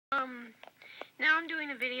Now I'm doing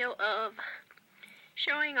a video of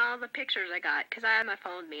showing all the pictures I got, because I had my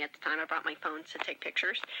phone with me at the time. I brought my phone to take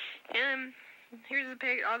pictures. And here's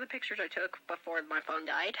all the pictures I took before my phone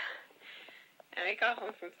died. And I got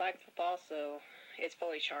home from flag football, so it's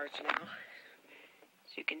fully charged now,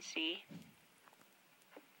 as you can see.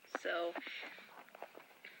 So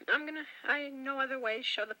I no other way to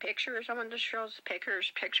show the pictures. I wanted to show the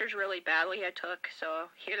pictures really badly I took. So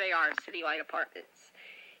here they are, City Light Apartments.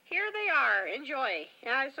 Here they are. Enjoy.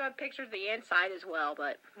 Yeah, I saw pictures of the inside as well,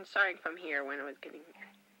 but I'm starting from here when I was getting here.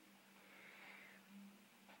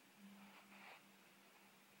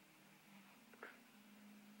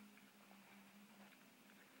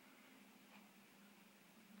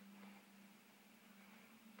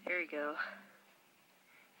 There you go.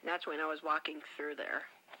 And that's when I was walking through there.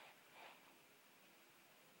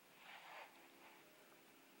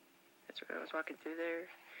 That's when I was walking through there.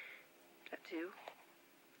 That too.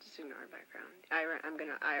 Just ignore background.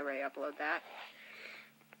 I already upload that.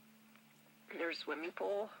 There's a swimming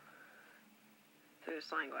pool. Through the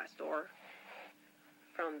sliding glass door.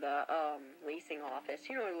 From the leasing office.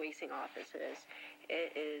 You know what a leasing office is?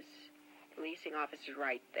 The leasing office is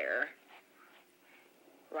right there.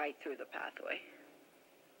 Right through the pathway.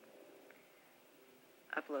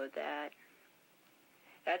 Upload that.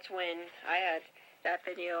 That's when I had that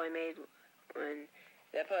video I made when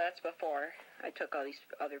that's before I took all these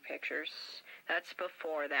other pictures. That's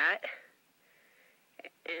before that.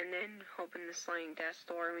 And then opened the sliding glass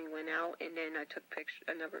door and we went out, and then I took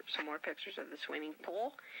some more pictures of the swimming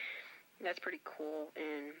pool. That's pretty cool,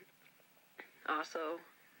 and also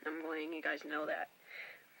I'm letting you guys know that.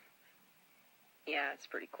 Yeah, it's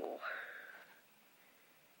pretty cool.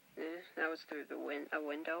 That was through a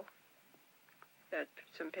window. Got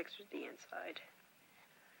some pictures of the inside.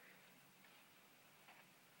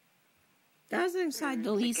 That was inside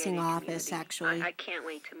the leasing office, actually. I can't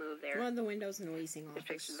wait to move there. One of the windows in the leasing office.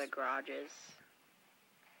 There's pictures of the garages.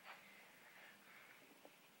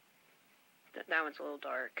 That one's a little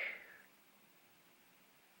dark.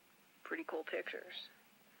 Pretty cool pictures.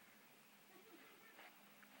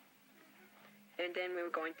 And then we were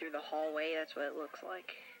going through the hallway. That's what it looks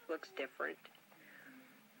like. It looks different.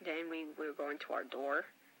 Then we were going to our door.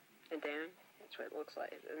 And then that's what it looks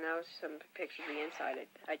like. And that was some pictures of the inside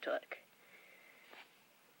I took.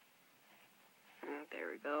 There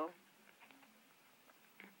we go.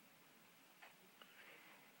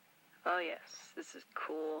 Oh yes, this is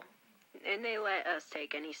cool. And they let us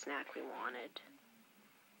take any snack we wanted.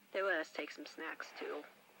 They let us take some snacks too.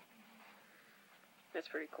 That's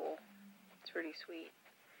pretty cool. It's pretty sweet.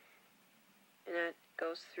 And that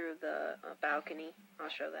goes through the balcony. I'll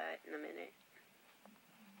show that in a minute.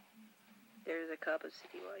 There's a cup of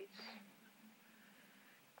City Lights.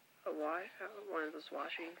 One of those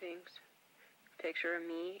washing things. Picture of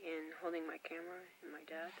me and holding my camera and my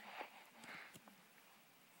dad.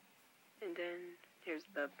 And then here's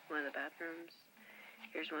one of the bathrooms.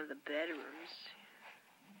 Here's one of the bedrooms.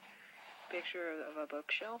 Picture of a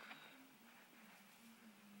bookshelf.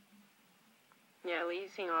 Yeah,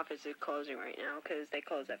 leasing office is closing right now because they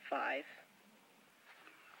close at 5.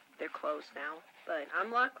 They're closed now, but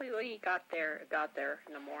I'm luckily got there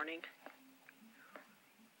in the morning.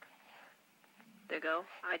 There you go.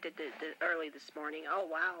 I did it early this morning. Oh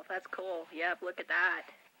wow, that's cool. Yep, look at that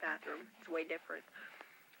bathroom. It's way different.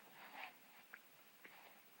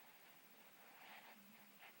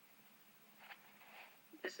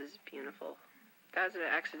 This is beautiful. That was an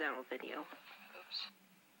accidental video. Oops.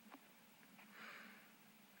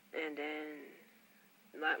 And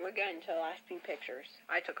then we're getting to the last few pictures.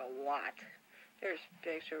 I took a lot. There's a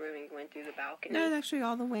picture when we went through the balcony. No, actually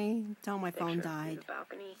all the way until my phone died. Through the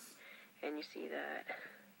balcony, and you see that.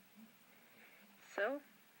 So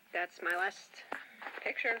that's my last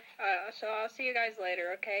picture. So I'll see you guys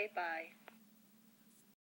later. Okay, bye.